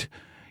around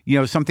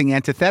something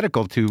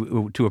antithetical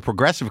to a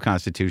progressive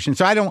constitution.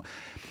 So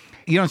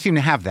you don't seem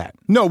to have that.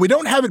 No, we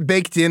don't have it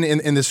baked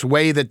in this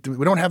way that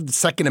we don't have the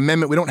Second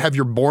Amendment. We don't have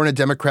you're born a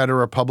Democrat or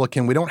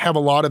Republican. We don't have a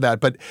lot of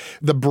that. But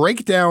the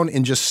breakdown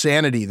in just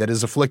sanity that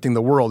is afflicting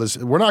the world is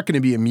we're not going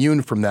to be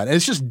immune from that. And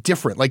it's just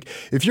different. Like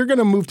if you're going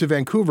to move to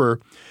Vancouver,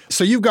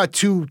 so you've got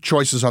 2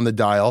 choices on the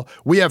dial.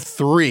 We have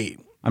 3.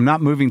 I'm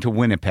not moving to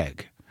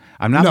Winnipeg.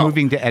 I'm not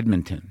moving to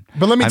Edmonton.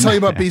 But let me tell you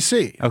about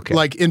BC. Okay.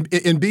 Like in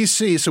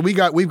BC, so we've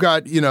got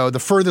the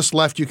furthest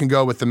left you can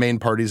go with the main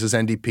parties is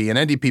NDP,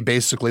 and NDP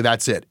basically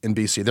that's it in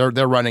BC.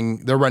 They're running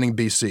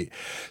BC.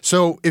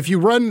 So if you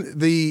run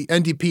the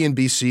NDP in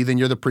BC, then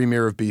you're the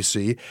premier of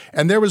BC.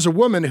 And there was a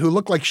woman who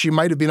looked like she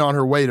might have been on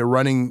her way to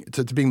running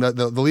to being the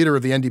leader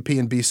of the NDP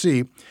in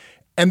BC,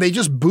 and they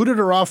just booted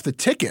her off the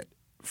ticket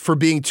for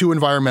being too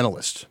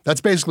environmentalist. That's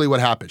basically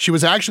what happened. She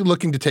was actually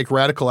looking to take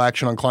radical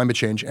action on climate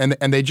change, and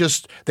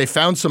they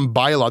found some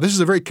bylaw. This is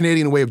a very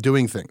Canadian way of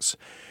doing things.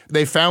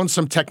 They found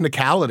some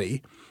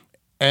technicality,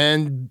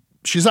 and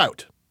she's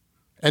out.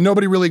 And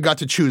nobody really got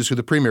to choose who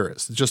the premier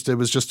is. It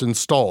was just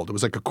installed. It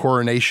was like a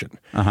coronation.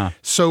 Uh-huh.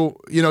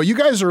 So, you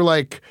guys are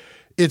like,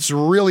 it's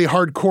really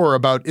hardcore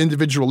about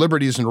individual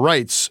liberties and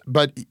rights,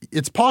 but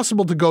it's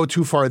possible to go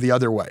too far the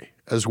other way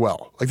as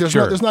well. Like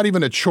there's not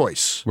even a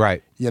choice.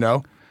 Right.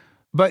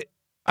 But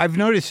I've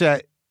noticed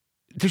that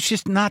there's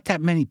just not that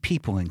many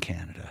people in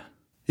Canada.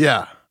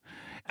 Yeah.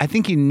 I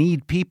think you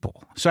need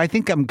people. So I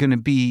think I'm going to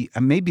be,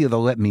 maybe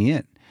they'll let me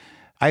in.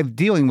 I'm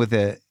dealing with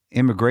an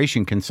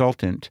immigration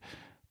consultant,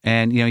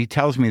 and, he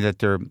tells me that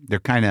they're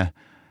kind of,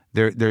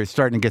 they're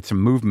starting to get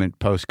some movement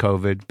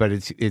post-COVID, but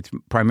it's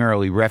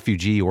primarily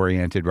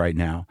refugee-oriented right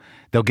now.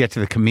 They'll get to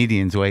the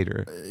comedians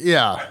later.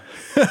 Yeah.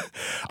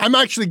 I'm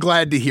actually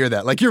glad to hear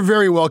that. Like, you're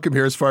very welcome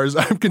here as far as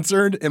I'm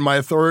concerned. In my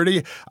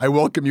authority, I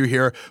welcome you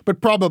here, but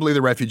probably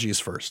the refugees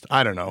first.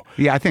 I don't know.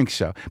 Yeah, I think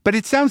so. But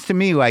it sounds to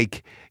me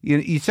like,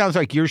 it sounds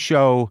like your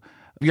show,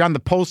 you're on the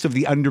pulse of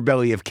the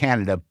underbelly of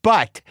Canada,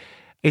 but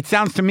it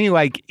sounds to me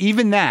like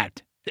even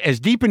that, as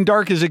deep and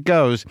dark as it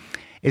goes,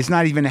 it's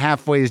not even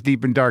halfway as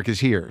deep and dark as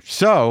here.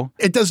 So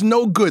it does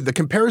no good. The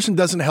comparison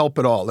doesn't help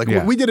at all. Like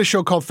we did a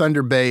show called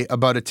Thunder Bay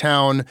about a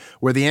town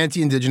where the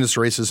anti-Indigenous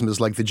racism is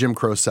like the Jim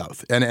Crow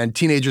South, and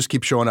teenagers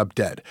keep showing up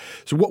dead.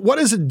 So what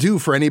does it do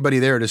for anybody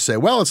there to say,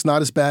 well, it's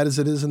not as bad as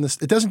it is in this?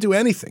 It doesn't do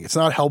anything. It's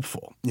not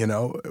helpful.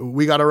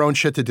 We got our own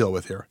shit to deal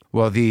with here.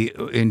 Well, the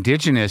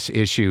Indigenous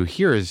issue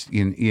here is,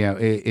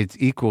 it's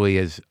equally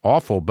as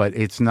awful, but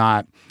it's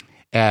not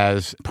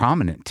as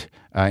prominent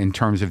in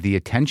terms of the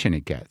attention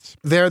it gets.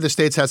 There, the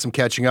states had some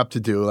catching up to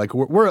do. Like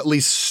we're at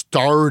least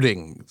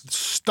starting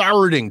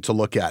to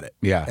look at it.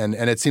 Yeah, and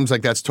it seems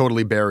like that's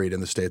totally buried in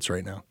the states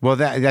right now.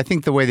 Well, I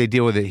think the way they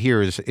deal with it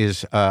here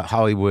is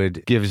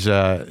Hollywood gives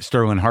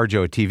Sterling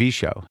Harjo a TV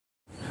show.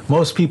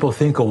 Most people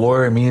think a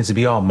warrior means to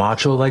be all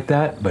macho like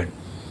that, but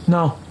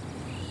no.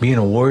 Being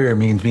a warrior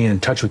means being in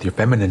touch with your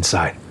feminine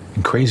side.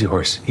 And Crazy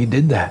Horse, he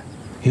did that.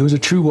 He was a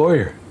true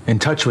warrior, in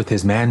touch with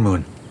his man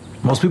moon.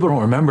 Most people don't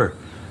remember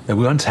that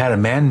we once had a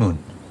man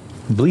moon.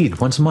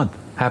 Bleed once a month.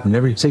 Happened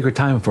every sacred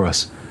time for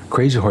us.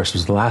 Crazy Horse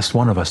was the last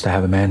one of us to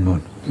have a man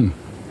moon.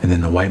 And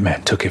then the white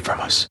man took it from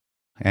us.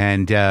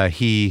 And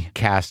he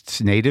casts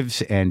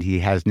natives, and he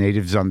has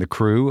natives on the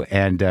crew,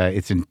 and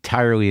it's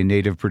entirely a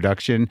native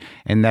production,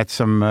 and that's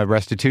some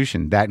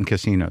restitution. That and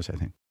casinos, I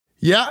think.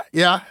 Yeah.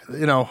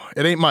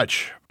 It ain't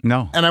much.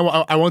 No. And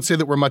I won't say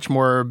that we're much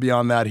more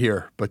beyond that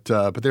here, but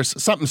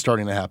there's something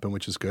starting to happen,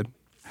 which is good.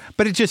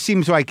 But it just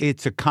seems like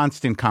it's a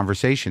constant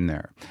conversation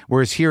there,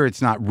 whereas here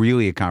it's not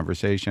really a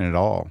conversation at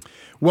all.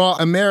 Well,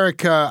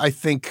 America, I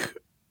think,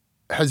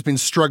 has been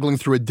struggling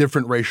through a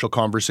different racial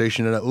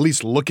conversation and at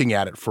least looking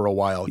at it for a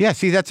while. Yeah,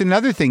 see, that's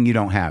another thing you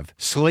don't have.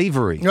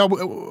 Slavery. No,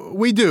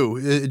 we do.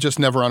 It just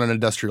never on an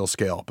industrial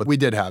scale, but we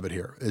did have it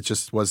here. It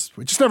just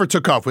never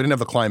took off. We didn't have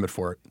the climate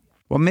for it.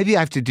 Well, maybe I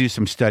have to do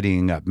some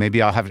studying up.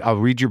 Maybe I'll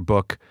read your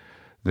book,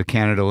 the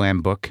Canada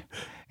Land book,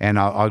 and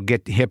I'll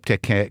get hip to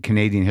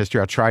Canadian history.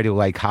 I'll try to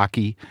like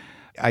hockey.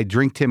 I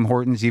drink Tim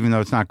Hortons, even though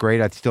it's not great.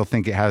 I still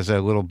think it has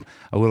a little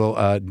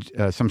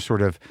some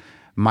sort of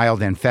mild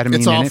amphetamine.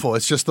 It's awful. In it.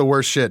 It's just the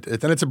worst shit.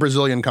 And it's a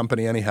Brazilian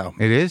company anyhow.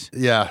 It is?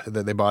 Yeah,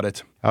 they bought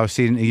it. Oh,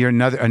 see, you're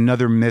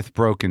another myth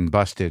broken,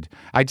 busted.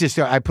 I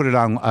put it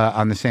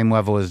on the same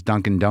level as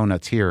Dunkin'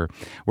 Donuts here,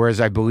 whereas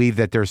I believe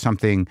that there's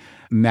something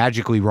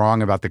magically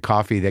wrong about the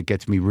coffee that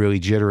gets me really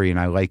jittery, and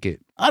I like it.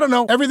 I don't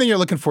know. Everything you're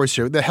looking for is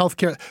here. The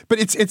healthcare, but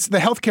it's the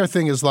healthcare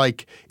thing is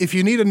like, if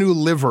you need a new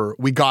liver,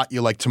 we got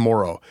you like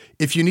tomorrow.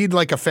 If you need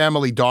like a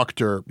family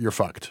doctor, you're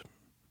fucked.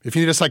 If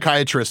you need a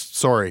psychiatrist,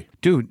 sorry.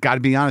 Dude, got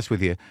to be honest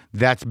with you.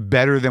 That's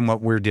better than what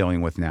we're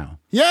dealing with now.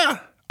 Yeah.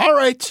 All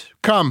right.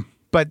 Come.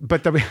 But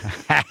the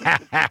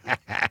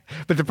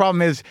but the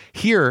problem is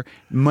here,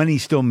 money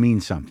still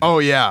means something. Oh,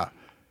 yeah.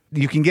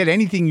 You can get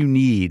anything you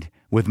need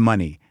with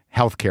money,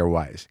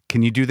 healthcare-wise.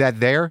 Can you do that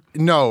there?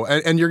 No,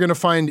 and you're going to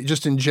find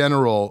just in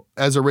general,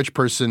 as a rich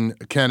person,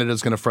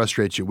 Canada's going to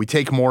frustrate you. We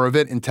take more of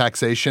it in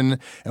taxation,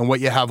 and what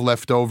you have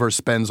left over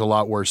spends a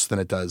lot worse than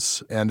it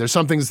does. And there's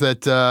some things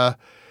that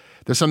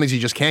there's some things you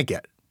just can't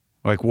get.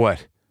 Like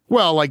what?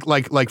 Well,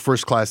 like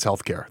first-class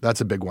healthcare. That's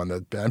a big one.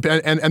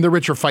 And the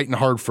rich are fighting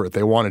hard for it.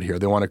 They want it here.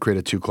 They want to create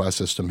a two-class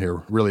system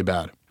here really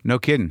bad. No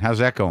kidding. How's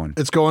that going?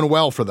 It's going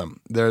well for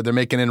them. They're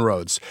making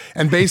inroads.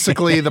 And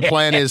basically the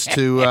plan is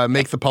to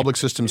make the public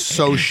system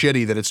so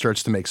shitty that it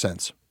starts to make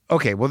sense.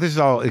 Okay, well, this is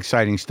all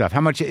exciting stuff.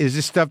 How much is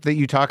this stuff that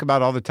you talk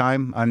about all the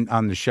time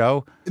on the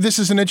show? This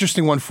is an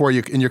interesting one for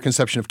you in your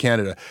conception of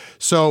Canada.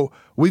 So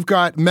we've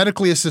got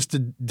medically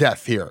assisted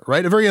death here,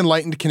 right? A very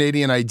enlightened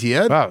Canadian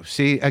idea. Oh,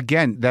 see,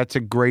 again, that's a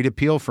great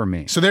appeal for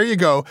me. So there you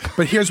go.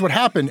 But here's what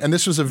happened. And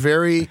this was a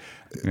very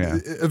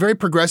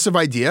progressive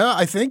idea,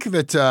 I think,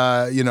 that,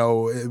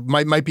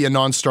 might be a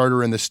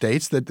non-starter in the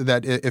States,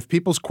 that if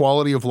people's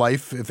quality of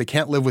life, if they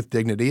can't live with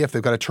dignity, if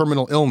they've got a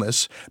terminal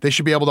illness, they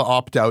should be able to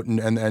opt out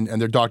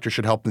and their doctor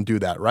should help them do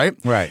that, right?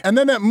 Right. And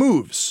then that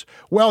moves.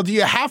 Well, do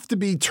you have to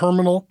be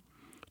terminal?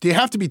 Do you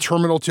have to be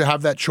terminal to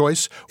have that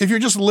choice? If you're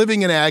just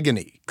living in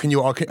agony, can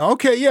you?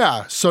 Okay,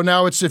 yeah. So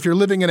now it's if you're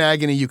living in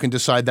agony, you can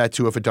decide that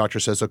too if a doctor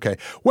says, okay.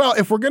 Well,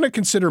 if we're going to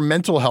consider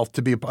mental health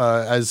to be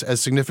as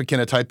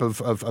significant a type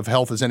of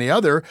health as any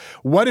other,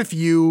 what if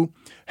you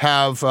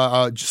have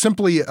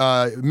simply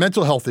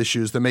mental health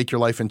issues that make your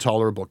life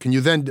intolerable? Can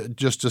you then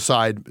just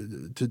decide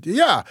to,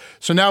 yeah.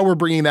 So now we're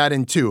bringing that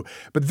in too.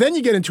 But then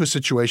you get into a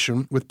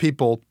situation with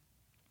people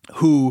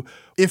who,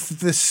 if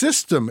the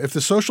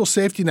social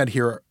safety net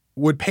here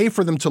would pay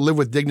for them to live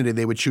with dignity,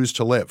 they would choose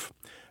to live.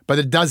 But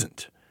it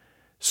doesn't.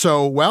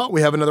 So, well,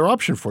 we have another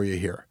option for you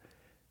here,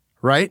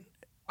 right?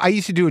 I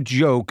used to do a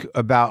joke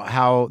about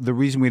how the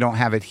reason we don't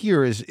have it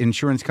here is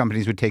insurance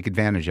companies would take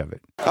advantage of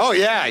it. Oh,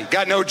 yeah. You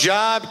got no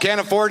job,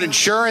 can't afford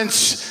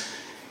insurance.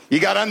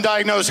 You got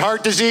undiagnosed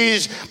heart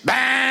disease.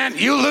 Bam!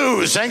 You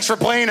lose. Thanks for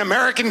playing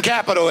American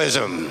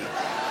capitalism.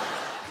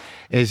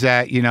 Is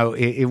that,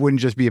 it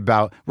wouldn't just be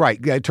about,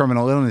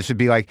 terminal illness. It'd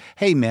be like,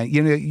 hey, man,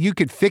 you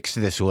could fix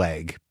this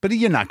leg, but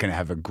you're not going to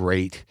have a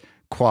great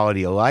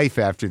quality of life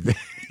after the.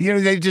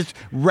 They just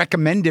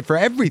recommend it for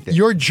everything.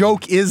 Your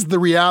joke is the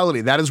reality.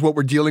 That is what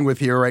we're dealing with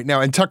here right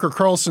now. And Tucker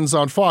Carlson's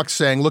on Fox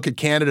saying, look at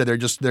Canada,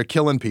 they're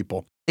killing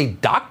people. A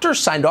doctor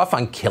signed off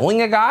on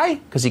killing a guy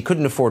because he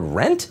couldn't afford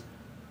rent?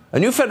 A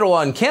new federal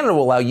law in Canada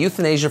will allow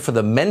euthanasia for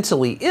the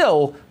mentally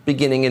ill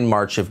beginning in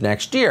March of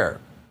next year.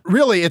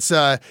 Really, it's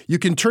you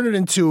can turn it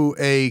into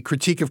a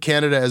critique of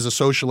Canada as a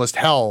socialist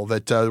hell,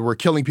 that we're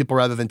killing people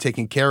rather than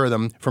taking care of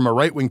them from a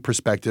right-wing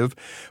perspective.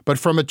 But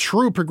from a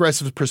true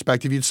progressive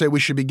perspective, you'd say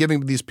we should be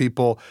giving these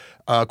people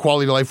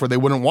quality of life where they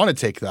wouldn't want to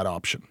take that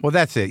option. Well,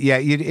 that's it. Yeah,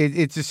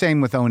 it's the same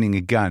with owning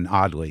a gun,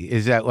 oddly.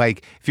 Is that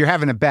like if you're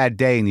having a bad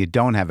day and you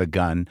don't have a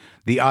gun,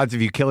 the odds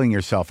of you killing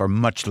yourself are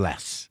much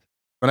less.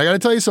 And I got to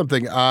tell you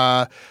something.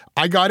 I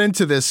got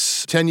into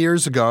this 10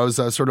 years ago. I was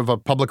sort of a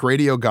public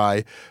radio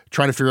guy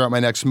trying to figure out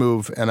my next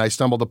move, and I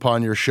stumbled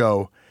upon your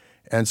show.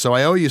 And so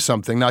I owe you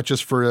something, not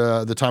just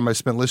for the time I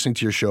spent listening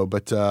to your show,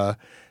 but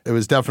it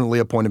was definitely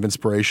a point of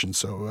inspiration.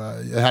 So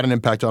it had an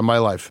impact on my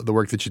life, the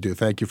work that you do.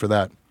 Thank you for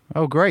that.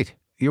 Oh, great.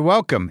 You're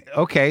welcome.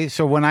 Okay,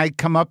 so when I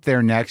come up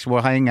there next,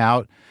 we'll hang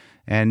out,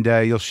 and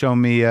you'll show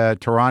me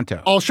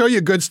Toronto. I'll show you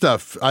good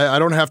stuff. I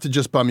don't have to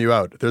just bum you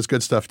out. There's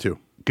good stuff, too.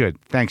 Good.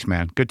 Thanks,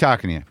 man. Good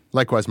talking to you.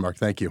 Likewise, Mark.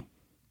 Thank you.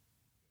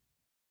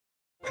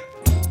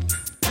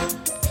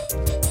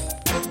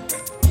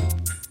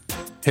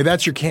 Hey,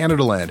 that's your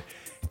Canada Land.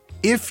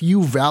 If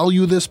you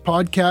value this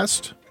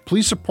podcast,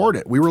 please support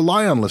it. We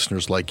rely on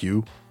listeners like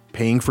you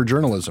paying for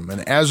journalism.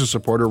 And as a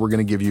supporter, we're going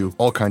to give you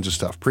all kinds of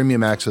stuff.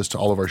 Premium access to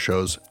all of our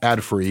shows,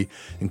 ad-free,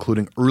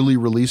 including early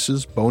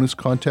releases, bonus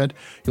content.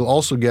 You'll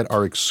also get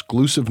our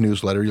exclusive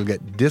newsletter. You'll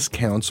get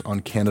discounts on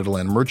Canada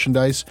Land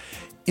merchandise,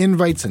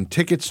 invites and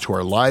tickets to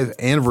our live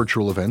and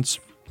virtual events.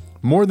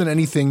 More than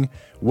anything,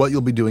 what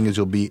you'll be doing is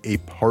you'll be a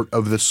part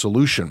of the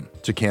solution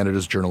to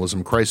Canada's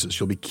journalism crisis.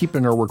 You'll be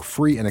keeping our work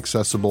free and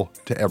accessible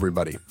to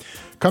everybody.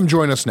 Come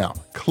join us now.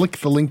 Click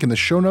the link in the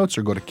show notes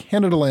or go to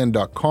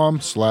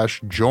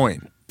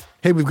canadaland.com/join.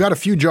 Hey, we've got a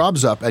few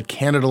jobs up at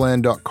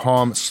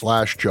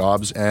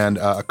canadaland.com/jobs, and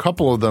a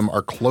couple of them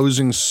are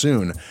closing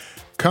soon.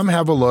 Come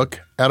have a look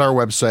at our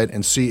website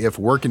and see if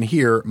working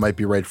here might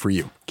be right for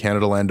you.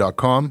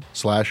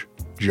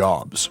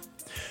 canadaland.com/jobs.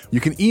 You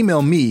can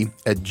email me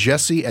at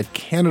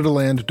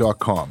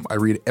jesse@canadaland.com. I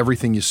read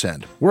everything you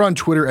send. We're on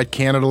Twitter at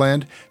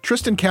Canadaland.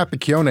 Tristan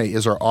Capacchione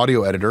is our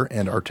audio editor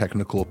and our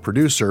technical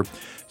producer.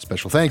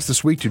 Special thanks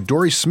this week to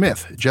Dory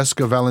Smith,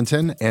 Jessica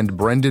Valentin, and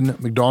Brendan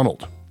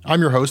McDonald.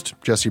 I'm your host,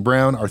 Jesse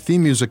Brown. Our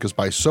theme music is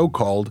by So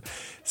Called.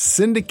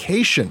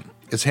 Syndication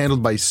is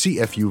handled by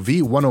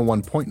CFUV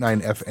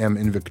 101.9 FM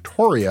in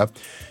Victoria.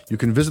 You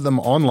can visit them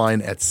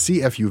online at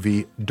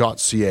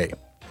cfuv.ca.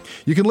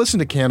 You can listen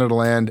to Canada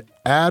Land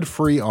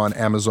ad-free on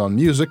Amazon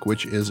Music,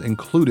 which is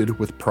included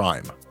with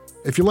Prime.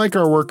 If you like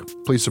our work,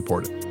 please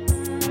support it.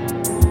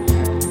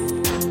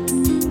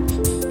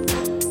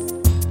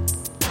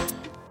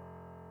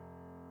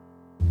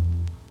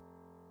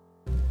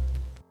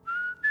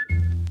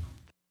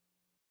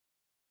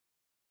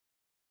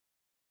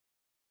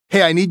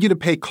 Hey, I need you to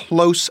pay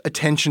close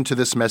attention to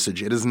this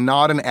message. It is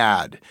not an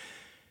ad.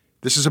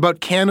 This is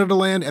about Canada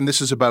Land, and this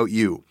is about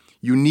you.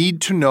 You need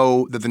to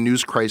know that the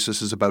news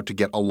crisis is about to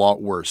get a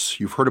lot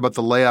worse. You've heard about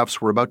the layoffs.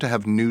 We're about to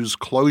have news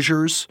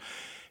closures,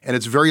 and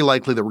it's very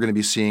likely that we're going to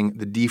be seeing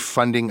the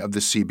defunding of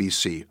the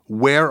CBC.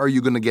 Where are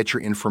you going to get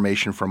your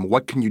information from?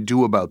 What can you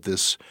do about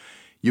this?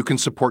 You can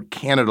support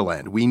Canada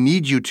Land. We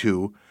need you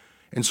to.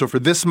 And so for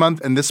this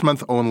month and this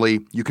month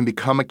only, you can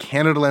become a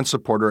Canada Land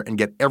supporter and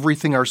get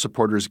everything our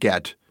supporters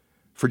get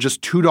for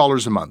just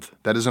 $2 a month.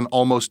 That is an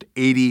almost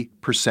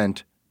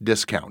 80%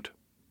 discount.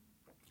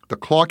 The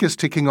clock is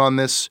ticking on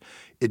this.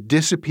 It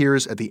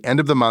disappears at the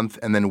end of the month,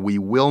 and then we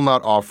will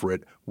not offer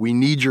it. We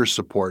need your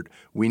support.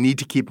 We need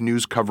to keep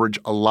news coverage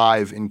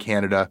alive in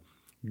Canada.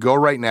 Go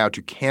right now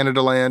to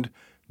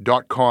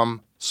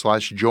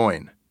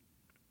canadaland.com/join.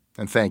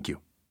 And thank you.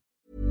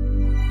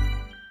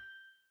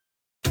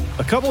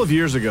 A couple of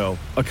years ago,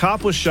 a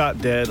cop was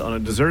shot dead on a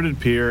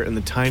deserted pier in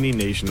the tiny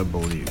nation of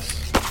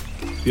Belize.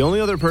 The only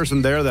other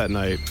person there that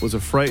night was a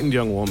frightened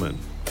young woman,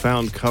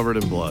 found covered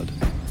in blood.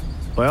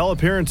 By all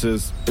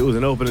appearances, it was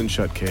an open and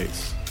shut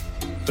case.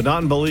 But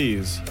not in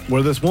Belize,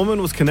 where this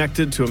woman was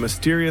connected to a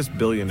mysterious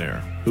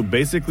billionaire who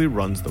basically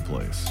runs the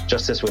place.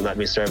 Justice will not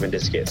be served in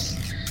this case.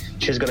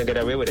 She's gonna get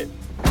away with it.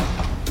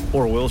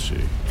 Or will she?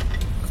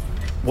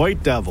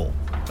 White Devil,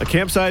 a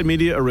Campside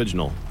Media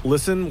original.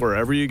 Listen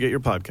wherever you get your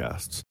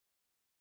podcasts.